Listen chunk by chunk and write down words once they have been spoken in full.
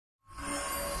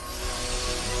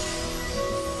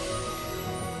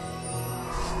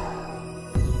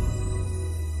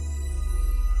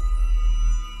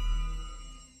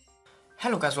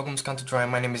Hello guys, welcome to Counter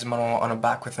Drawing. My name is Manuel and I'm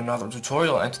back with another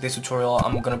tutorial, and today's tutorial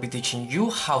I'm gonna be teaching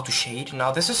you how to shade.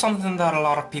 Now this is something that a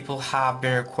lot of people have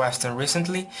been requesting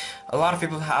recently. A lot of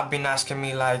people have been asking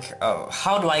me like,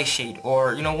 how do I shade?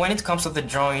 Or when it comes to the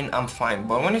drawing I'm fine,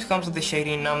 but when it comes to the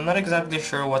shading I'm not exactly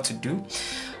sure what to do.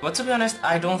 But to be honest,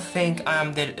 I don't think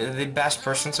I'm the best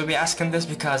person to be asking this,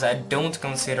 because I don't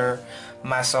consider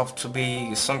myself to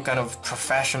be some kind of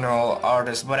professional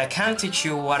artist, but I can teach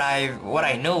you what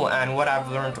I know and what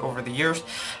I've learned over the years,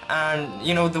 and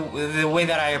the way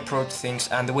that I approach things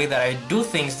and the way that I do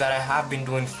things that I have been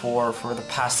doing for the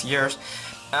past years,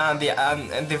 and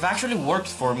they've actually worked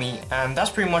for me, and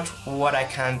that's pretty much what I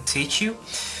can teach you.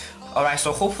 Alright,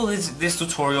 so hopefully this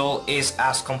tutorial is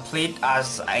as complete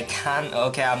as I can.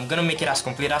 Okay, I'm gonna make it as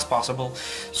complete as possible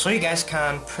so you guys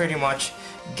can pretty much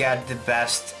get the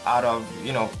best out of,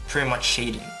 pretty much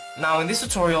shading. Now in this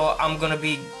tutorial I'm gonna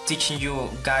be teaching you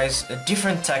guys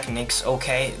different techniques,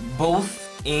 okay,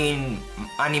 both in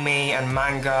anime and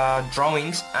manga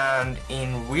drawings and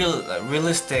in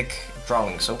realistic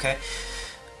drawings, okay.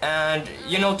 And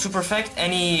to perfect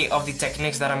any of the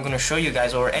techniques that I'm going to show you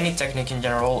guys, or any technique in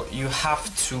general, you have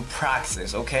to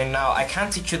practice, okay. Now I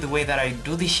can't teach you the way that I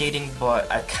do the shading,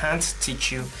 but I can't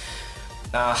teach you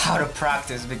how to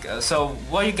practice. So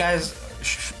what you guys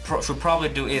should probably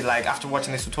do is, like, after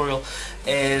watching this tutorial,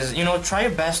 is try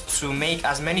your best to make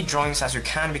as many drawings as you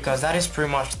can, because that is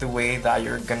pretty much the way that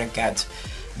you're gonna get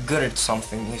good at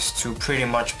something, is to pretty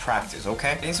much practice,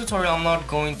 okay. In this tutorial I'm not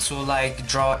going to like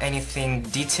draw anything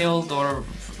detailed or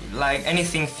like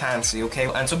anything fancy,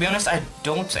 okay. And to be honest, I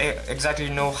don't exactly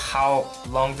know how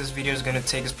long this video is gonna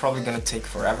take. It's probably gonna take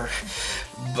forever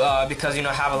because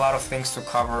I have a lot of things to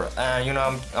cover, and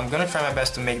I'm gonna try my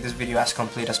best to make this video as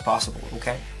complete as possible,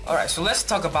 okay. Alright, so let's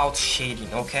talk about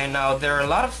shading, okay. Now there are a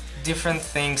lot of different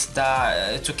things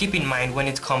that to keep in mind when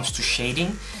it comes to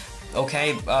shading,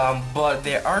 okay, but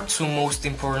there are two most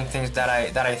important things that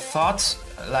I thought,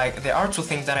 like, there are two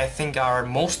things that I think are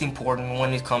most important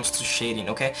when it comes to shading,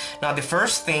 okay. Now the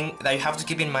first thing that you have to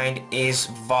keep in mind is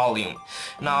volume.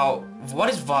 Now what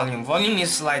is volume? Volume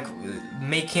is like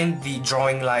making the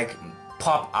drawing like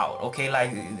pop out, okay,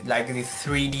 like the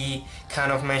 3D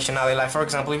kind of mentionality. Like, for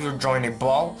example, if you're drawing a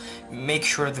ball, make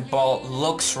sure the ball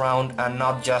looks round and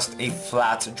not just a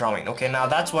flat drawing, okay. Now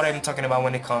that's what I'm talking about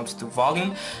when it comes to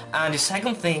volume. And the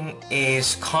second thing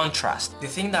is contrast. The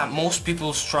thing that most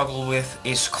people struggle with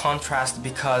is contrast,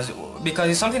 because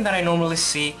it's something that I normally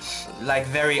see, like,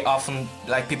 very often,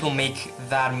 like, people make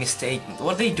that mistake.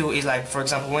 What they do is, like, for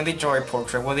example, when they draw a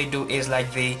portrait, what they do is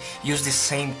like they use the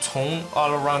same tone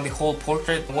all around the whole portrait.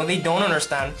 What they don't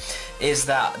understand is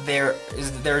that there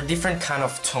are different kind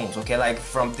of tones, okay, like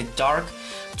from the dark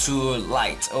to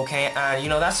light, okay. And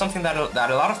that's something that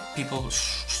a lot of people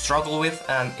struggle with,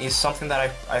 and is something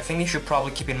that I think you should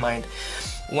probably keep in mind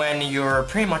when you're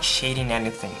pretty much shading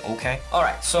anything, okay.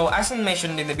 Alright, so as I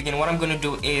mentioned in the beginning, what I'm going to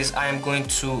do is I am going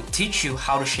to teach you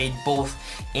how to shade both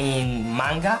in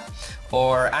manga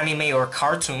or anime or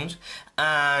cartoons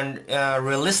and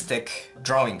realistic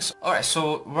drawings. Alright,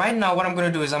 so right now what I'm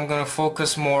gonna do is I'm gonna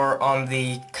focus more on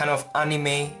the kind of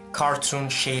anime cartoon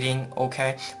shading,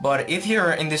 okay. But if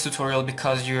you're in this tutorial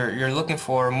because you're looking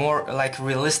for more like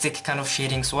realistic kind of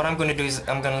shading, so what I'm gonna do is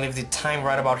I'm gonna leave the time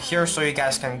right about here so you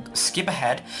guys can skip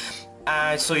ahead.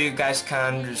 So you guys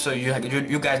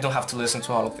don't have to listen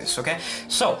to all of this, okay.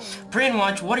 So pretty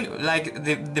much what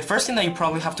the first thing that you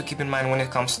probably have to keep in mind when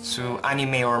it comes to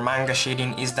anime or manga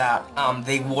shading is that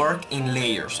they work in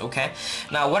layers, okay.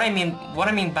 Now what I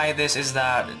mean by this is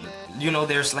that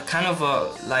there's like kind of a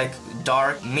like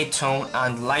dark, mid-tone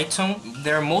and light tone.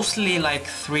 They're mostly like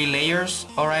 3 layers,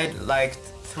 alright, like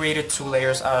 3 to 2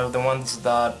 layers are the ones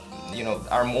that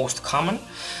are most common.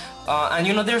 And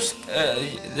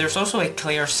there's also a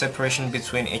clear separation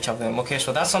between each of them, okay.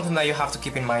 So that's something that you have to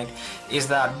keep in mind, is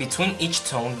that between each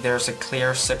tone there's a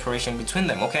clear separation between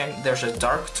them, okay. There's a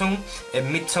dark tone, a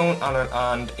mid-tone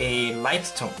and a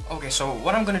light tone. Okay, so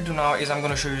what I'm gonna do now is I'm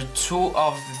gonna show you 2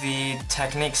 of the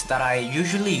techniques that I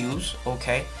usually use,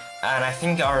 okay, and I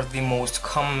think are the most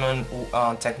common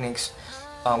techniques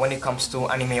when it comes to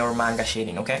anime or manga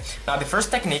shading, okay. Now the first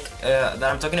technique that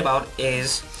I'm talking about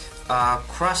is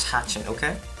cross-hatching,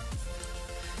 okay.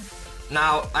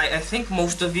 Now I think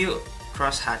most of you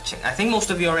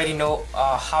already know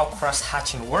how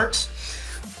cross-hatching works,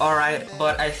 alright,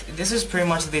 but this is pretty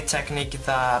much the technique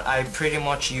that I pretty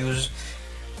much use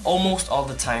almost all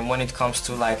the time when it comes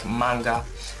to like manga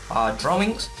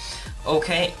drawings,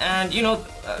 okay. And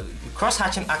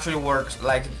cross-hatching actually works,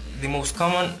 like the most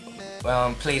common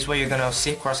place where you're gonna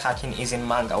see cross-hatching is in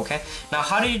Manga. Okay, now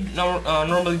how do you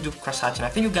normally do cross-hatching? I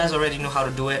think you guys already know how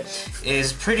to do it.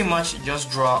 Is pretty much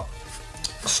just draw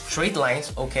straight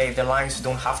lines. Okay, the lines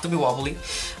don't have to be wobbly,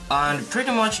 and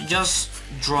pretty much just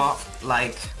draw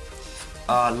like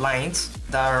lines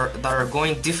that are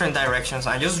going different directions,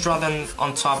 and just draw them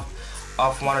on top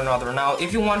of one another. Now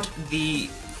if you want the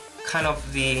kind of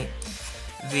the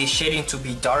shading to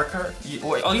be darker,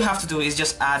 all you have to do is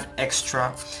just add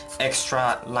extra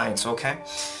lines. Okay,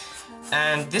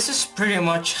 and this is pretty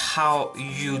much how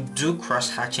you do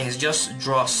cross-hatching. Is just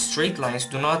draw straight lines,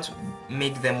 do not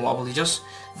make them wobbly, just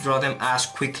draw them as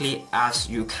quickly as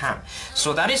you can.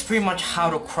 So that is pretty much how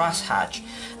to cross-hatch.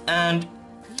 And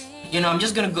you know, I'm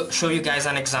just gonna show you guys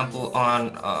an example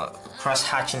on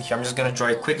cross-hatching here. I'm just gonna draw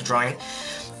a quick drawing,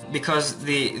 because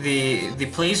the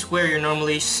place where you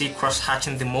normally see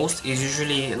cross-hatching the most is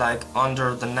usually like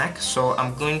under the neck. So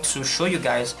I'm going to show you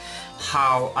guys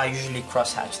how I usually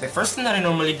cross-hatch. The first thing that I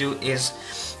normally do is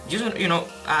just, you know,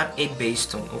 add a base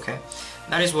tone. Okay,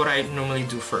 that is what I normally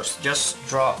do first. Just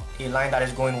draw a line that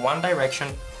is going one direction,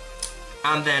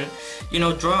 and then, you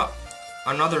know, draw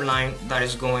another line that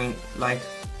is going like,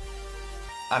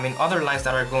 other lines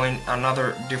that are going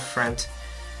another different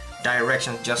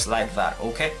direction, just like that.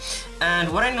 Okay, and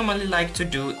what I normally like to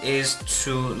do is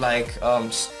to like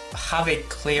have a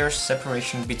clear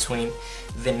separation between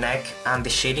the neck and the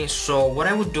shading. So what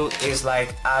I would do is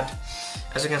like add,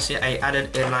 as you can see, I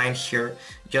added a line here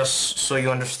just so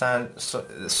you understand, so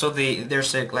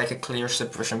there's like a clear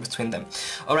separation between them.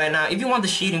 Alright, now if you want the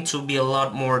shading to be a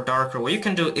lot more darker, what you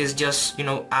can do is just, you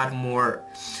know, add more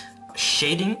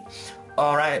shading.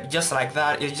 Alright, just like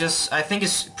that. It's just, I think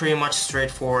it's pretty much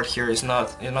straightforward here. It's not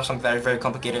something very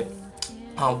complicated.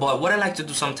 But what I like to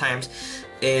do sometimes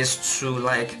is to,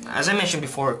 like, as I mentioned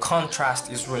before,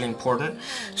 contrast is really important.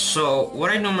 So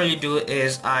what I normally do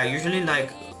is I usually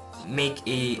like make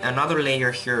another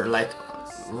layer here, like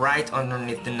right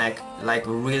underneath the neck, like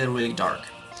really dark,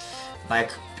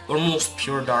 like almost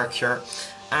pure dark here.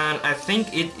 And I think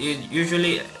it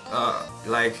usually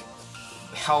like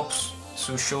helps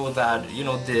to show that, you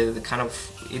know, the kind of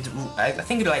I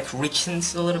think it like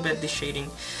richens a little bit the shading.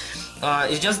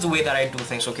 It's just the way that I do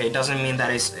things. Okay, it doesn't mean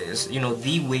that is you know,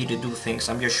 the way to do things.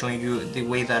 I'm just showing you the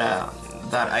way that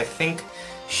I think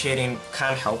shading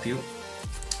can help you.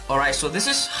 Alright, so this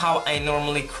is how I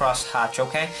normally cross-hatch.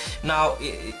 Okay, now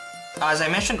as I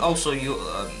mentioned also, you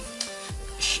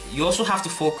also have to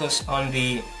focus on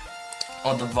the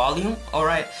volume.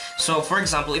 Alright, so for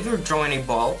example, if you're drawing a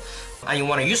ball and you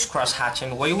want to use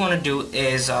cross-hatching, what you want to do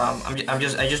is I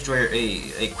just drew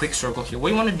a quick circle here. What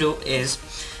you want to do is,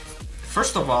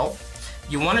 first of all,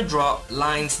 you want to draw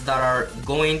lines that are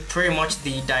going pretty much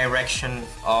the direction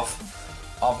of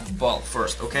the ball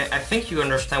first. Okay, I think you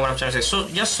understand what I'm trying to say. So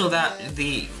just so that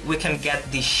we can get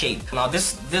the shape. Now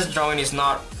this drawing is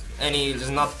not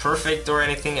perfect or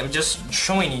anything. I'm just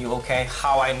showing you, okay,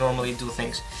 how I normally do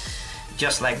things,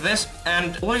 just like this.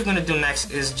 And what you're gonna do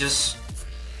next is just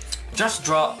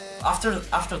draw. After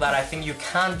that, I think you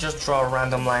can't just draw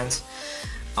random lines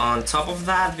on top of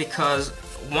that, because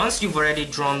once you've already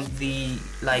drawn the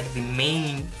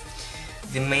main,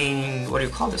 what do you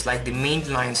call this, like the main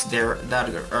lines there that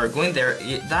are going there,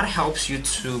 that helps you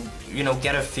to, you know,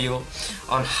 get a feel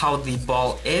on how the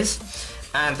ball is,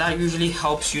 and that usually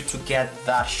helps you to get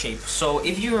that shape. So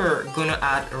if you're gonna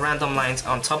add random lines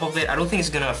on top of it, I don't think it's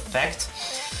gonna affect.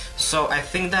 So I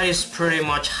think that is pretty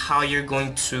much how you're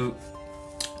going to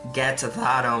get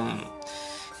that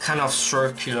kind of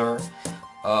circular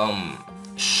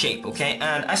shape. Okay,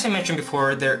 and as I mentioned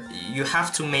before, you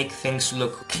have to make things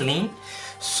look clean.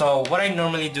 So what I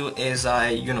normally do is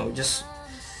you know, just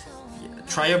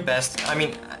try your best. I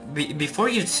mean, before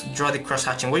you draw the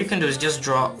cross-hatching, what you can do is just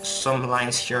draw some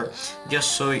lines here,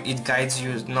 just so it guides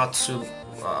you not to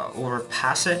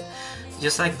overpass it,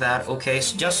 just like that. Okay,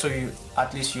 so just so you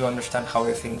at least you understand how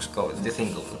the thing goes.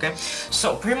 Okay,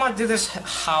 so pretty much this is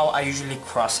how I usually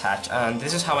cross-hatch, and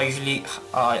this is how I usually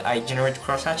I generate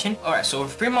cross-hatching. Alright, so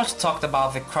we've pretty much talked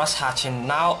about the cross-hatching.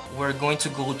 Now we're going to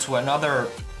go to another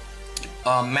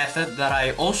method that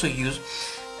I also use,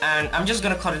 and I'm just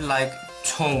gonna call it like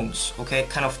tones. Okay,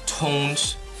 kind of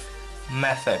tones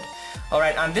method.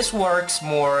 Alright, and this works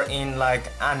more in like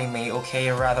anime, okay,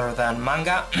 rather than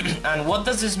manga. And what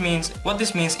this means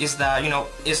is that, you know,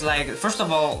 it's like, first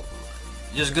of all,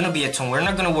 there's gonna be a tone. We're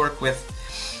not gonna work with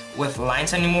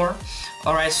anymore.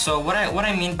 Alright, so what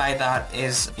I mean by that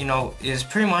is, you know, is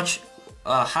pretty much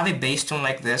have a bass tone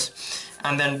like this,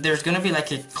 and then there's gonna be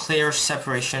like a clear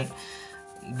separation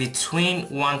between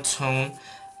one tone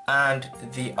and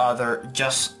the other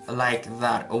just like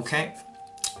that. Okay,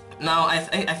 now I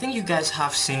think you guys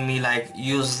have seen me like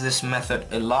use this method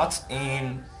a lot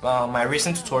in my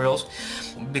recent tutorials,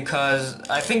 because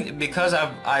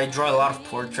I draw a lot of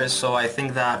portraits, so I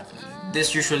think that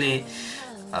this usually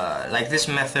like this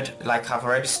method like have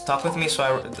already stuck with me, so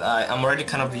I'm already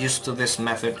kind of used to this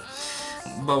method.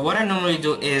 But what I normally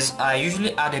do is I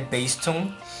usually add a base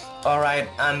tone, alright,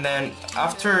 and then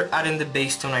after adding the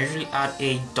base tone I usually add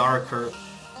a darker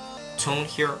tone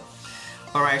here.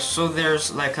 Alright, so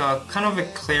there's like a kind of a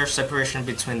clear separation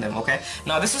between them. Okay,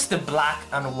 now this is the black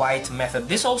and white method.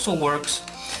 This also works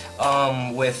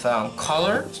with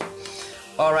colors.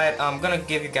 Alright, I'm gonna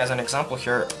give you guys an example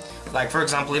here. Like for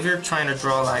example, if you're trying to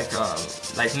draw like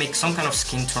make some kind of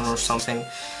skin tone or something,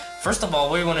 first of all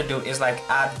what you want to do is like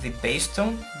add the base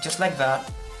tone just like that,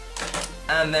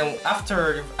 and then after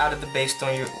you've added the base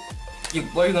tone,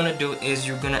 what you're gonna do is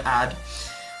you're gonna add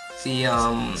the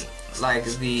like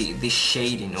the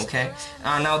shading. Okay,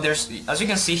 now there's, as you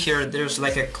can see here, there's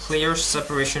like a clear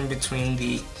separation between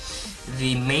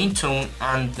the main tone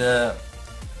and the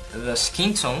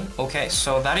skin tone. Okay,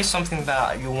 so that is something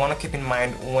that you want to keep in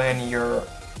mind when you're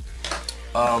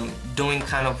doing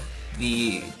kind of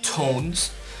the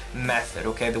tones method,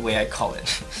 okay, the way I call it.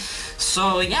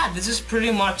 So yeah, this is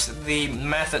pretty much the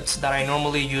methods that I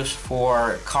normally use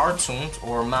for cartoons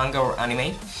or manga or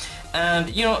anime. And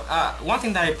you know, one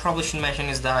thing that I probably should mention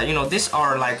is that, you know, these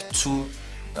are like two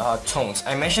tones.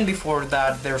 I mentioned before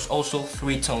that there's also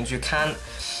 3 tones. You can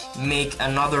make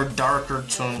another darker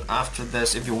tone after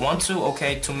this if you want to,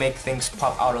 okay, to make things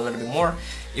pop out a little bit more.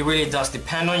 It really does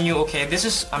depend on you. Okay,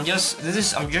 I'm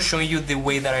just showing you the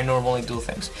way that I normally do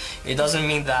things. It doesn't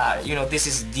mean that, you know, this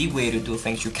is the way to do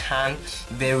things. You can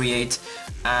variate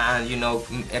and, you know,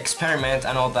 experiment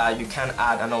and all that. You can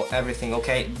add and all everything.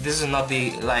 Okay, this is not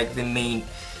the main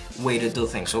way to do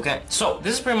things. Okay, so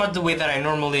this is pretty much the way that I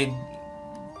normally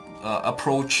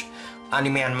approach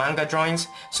anime and manga drawings.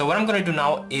 So what I'm gonna do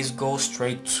now is go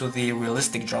straight to the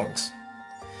realistic drawings.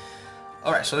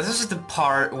 Alright, so this is the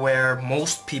part where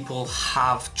most people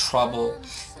have trouble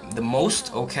the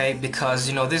most, okay, because,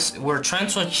 you know, we're trying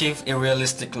to achieve a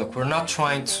realistic look. We're not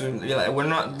trying to,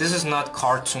 this is not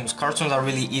cartoons. Cartoons are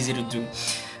really easy to do,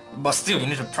 but still you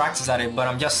need to practice at it. But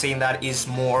I'm just saying that is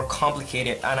more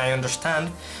complicated, and I understand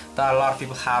that a lot of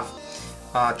people have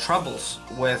troubles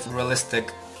with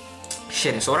realistic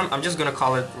shading. So I'm just gonna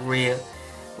call it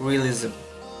realism,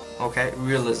 okay,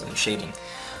 realism shading.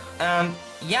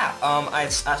 Yeah,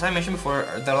 as I mentioned before,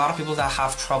 there are a lot of people that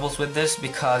have troubles with this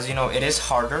because, you know, it is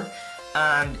harder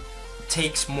and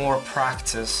takes more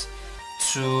practice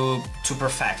to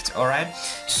perfect. Alright,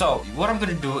 so what I'm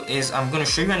gonna do is I'm gonna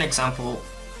show you an example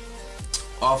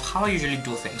of how I usually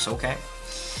do things. Okay,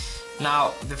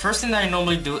 now the first thing that I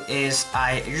normally do is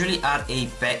I usually add a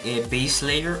base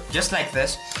layer just like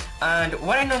this, and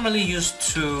what I normally use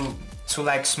to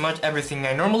like smudge everything,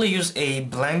 I normally use a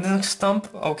blending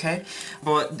stump. Okay,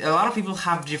 but a lot of people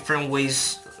have different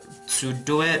ways to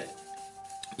do it.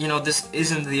 You know, this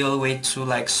isn't the only way to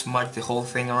like smudge the whole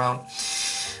thing around,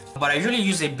 but I usually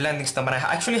use a blending stump, and I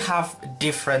actually have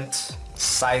different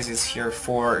sizes here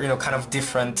for, you know, kind of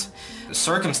different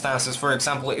circumstances. For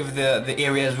example, if the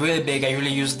area is really big, I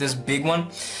usually use this big one,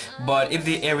 but if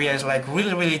the area is like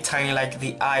really tiny, like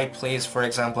the eye place for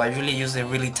example, I usually use a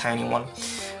really tiny one.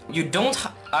 You don't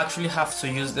actually have to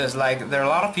use this. Like, there are a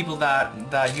lot of people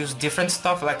that use different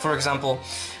stuff. Like for example,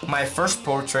 my first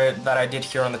portrait that I did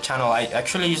here on the channel, I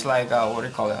actually used like what do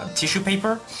you call it, tissue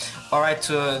paper, alright,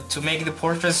 to make the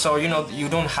portrait. So, you know, you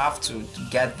don't have to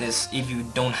get this if you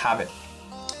don't have it.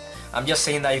 I'm just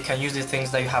saying that you can use the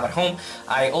things that you have at home.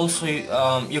 I also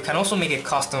you can also make a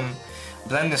custom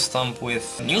blending stump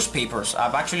with newspapers.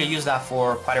 I've actually used that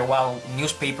for quite a while,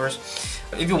 newspapers.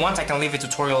 If you want, I can leave a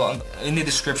tutorial in the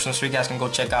description so you guys can go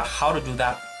check out how to do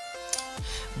that.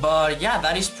 But yeah,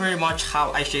 that is pretty much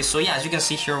how I shade. So yeah, as you can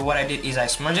see here, what I did is I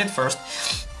smudged it first,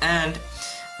 and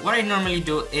what I normally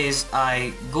do is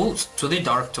I go to the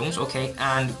dark tones, okay,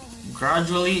 and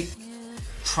gradually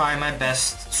try my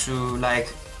best to like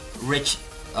reach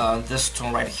this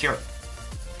tone right here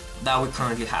that we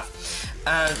currently have.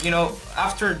 And, you know,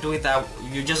 after doing that,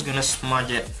 you're just gonna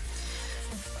smudge it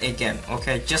again,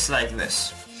 okay, just like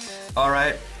this.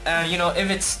 Alright, and you know, if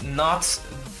it's not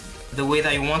the way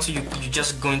that you want to,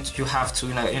 you have to,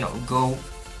 you know, go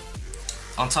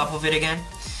on top of it again,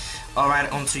 alright,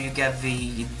 until you get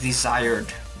the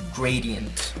desired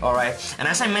gradient. Alright, and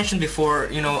as I mentioned before,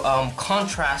 you know,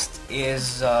 contrast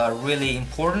is really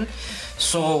important.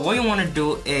 So what you want to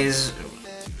do is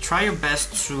try your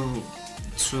best to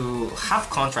to have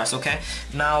contrast. Okay,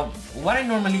 now what I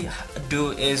normally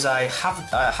do is I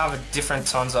have different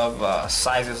tons of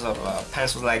sizes of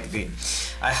pencils. Like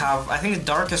I think the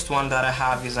darkest one that I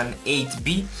have is an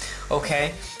 8B,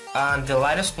 okay, and the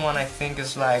lightest one I think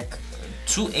is like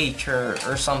 2H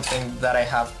or something that I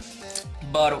have.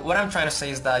 But what I'm trying to say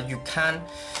is that you can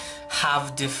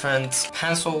have different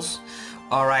pencils,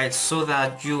 alright, so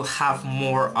that you have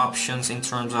more options in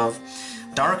terms of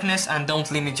darkness, and don't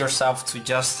limit yourself to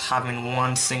just having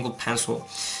one single pencil.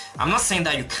 I'm not saying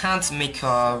that you can't make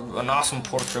an awesome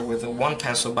portrait with one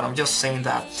pencil, but I'm just saying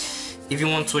that if you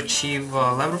want to achieve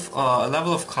a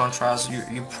level of contrast,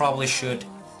 you probably should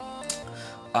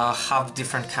have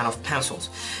different kind of pencils.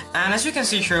 And as you can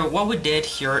see here, what we did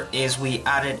here is we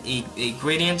added a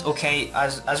gradient. Okay,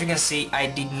 as you can see, I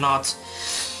did not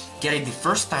get it the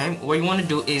first time. What you want to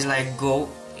do is like go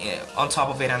on top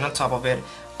of it and on top of it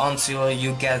until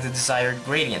you get the desired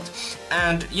gradient.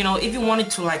 And you know, if you wanted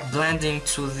to like blend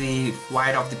into the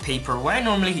white of the paper, what I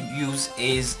normally use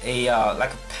is a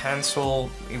like a pencil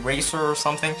eraser or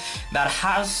something that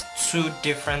has two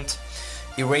different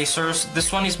erasers.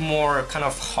 This one is more kind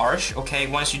of harsh. Okay,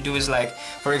 once you do is like,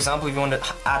 for example, if you want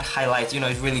to add highlights, you know,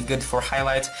 it's really good for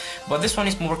highlights, but this one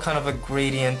is more kind of a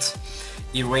gradient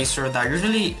eraser that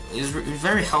usually is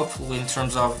very helpful in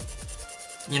terms of,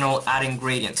 you know, adding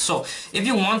gradients. So if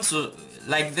you want to,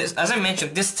 like this, as I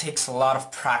mentioned, this takes a lot of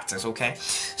practice. Okay,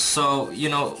 so you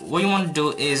know what you want to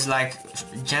do is like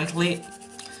gently,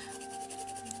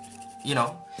 you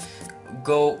know,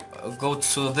 go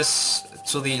to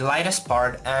the lightest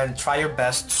part and try your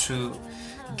best to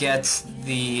get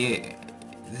the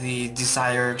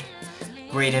desired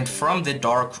gradient from the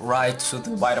dark right to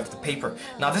the white of the paper.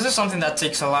 Now this is something that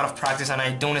takes a lot of practice, and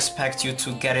I don't expect you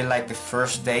to get it like the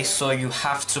first day, so you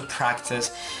have to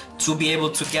practice to be able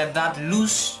to get that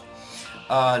loose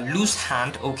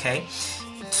hand, okay,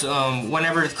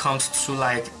 whenever it comes to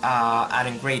like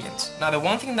adding gradients. Now the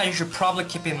one thing that you should probably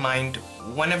keep in mind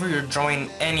whenever you're drawing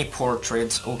any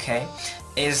portraits, okay,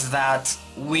 is that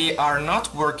we are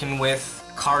not working with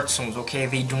cartoons, okay?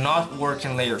 They do not work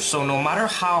in layers. So no matter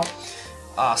how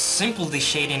simple the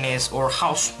shading is or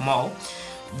how small,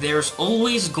 there's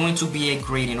always going to be a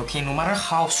gradient, okay, no matter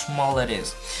how small it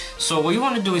is. So what you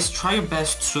want to do is try your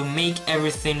best to make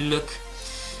everything look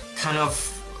kind of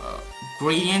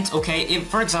gradient, okay? If,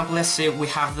 for example, let's say we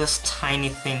have this tiny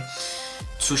thing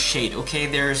to shade, okay,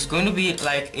 there's going to be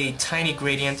like a tiny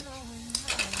gradient,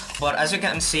 but as you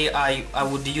can see, I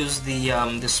would use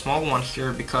the small one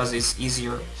here because it's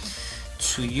easier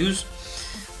to use.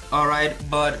 Alright,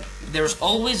 but there's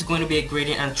always going to be a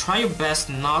gradient, and try your best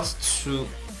not to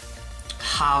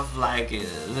have like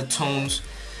the tones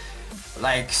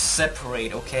like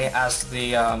separate, okay, as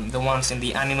the ones in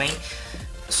the anime.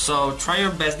 So try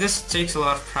your best. This takes a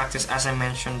lot of practice, as I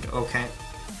mentioned, okay.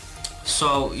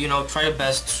 So you know, try your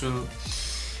best to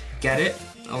get it,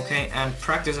 okay, and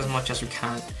practice as much as you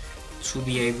can to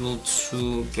be able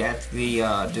to get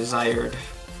the desired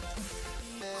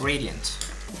gradient.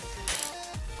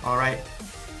 Alright,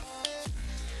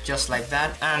 just like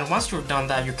that. And once you've done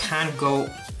that, you can go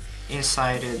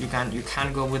inside it. You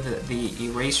can go with the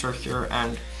eraser here,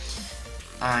 and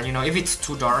you know, if it's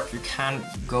too dark, you can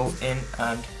go in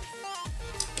and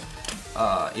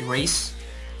erase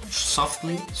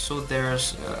softly, so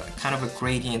there's kind of a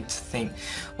gradient thing.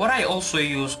 What I also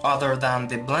use other than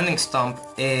the blending stump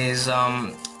is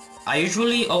I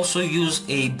usually also use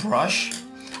a brush,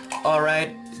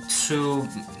 alright, to,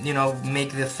 you know,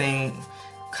 make the thing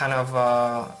kind of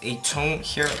a tone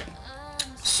here.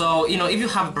 So you know, if you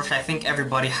have a brush, I think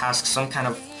everybody has some kind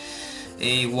of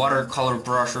a watercolor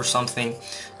brush or something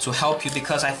to help you,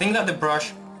 because I think that the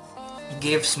brush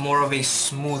gives more of a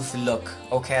smooth look,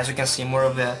 okay, as you can see, more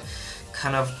of a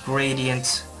kind of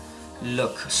gradient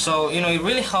look. So you know, it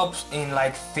really helps in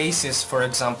like faces, for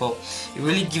example. It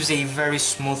really gives a very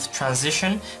smooth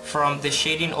transition from the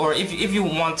shading, or if you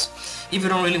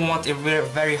don't really want a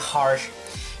very harsh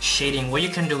shading, what you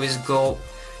can do is go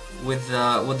with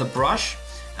the brush,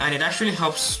 and it actually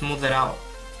helps smooth it out.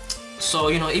 So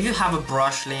you know, if you have a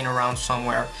brush laying around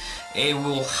somewhere, it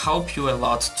will help you a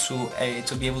lot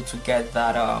to be able to get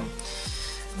that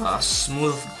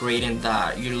smooth gradient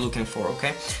that you're looking for,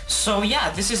 okay? So yeah,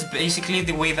 this is basically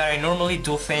the way that I normally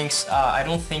do things. I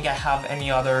don't think I have any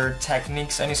other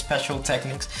techniques, any special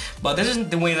techniques, but this is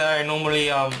the way that I normally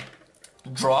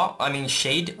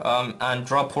shade and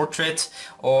draw portraits,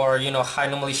 or you know, how I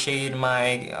normally shade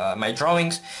my my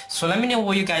drawings. So let me know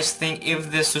what you guys think,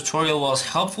 if this tutorial was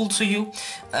helpful to you,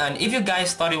 and if you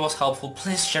guys thought it was helpful,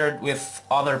 please share it with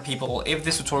other people. If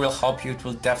this tutorial helped you, it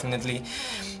will definitely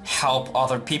help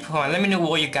other people. And let me know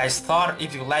what you guys thought.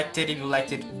 If you liked it,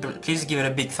 please give it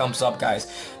a big thumbs up, guys.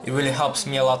 It really helps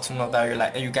me a lot to know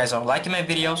that you guys are liking my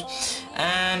videos.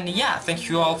 And yeah, thank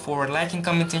you all for liking,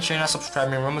 commenting, sharing, and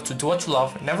subscribing. Remember to do what you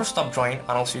love, never stop drawing, and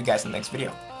I'll see you guys in the next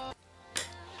video.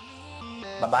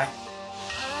 Bye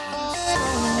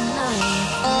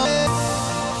bye.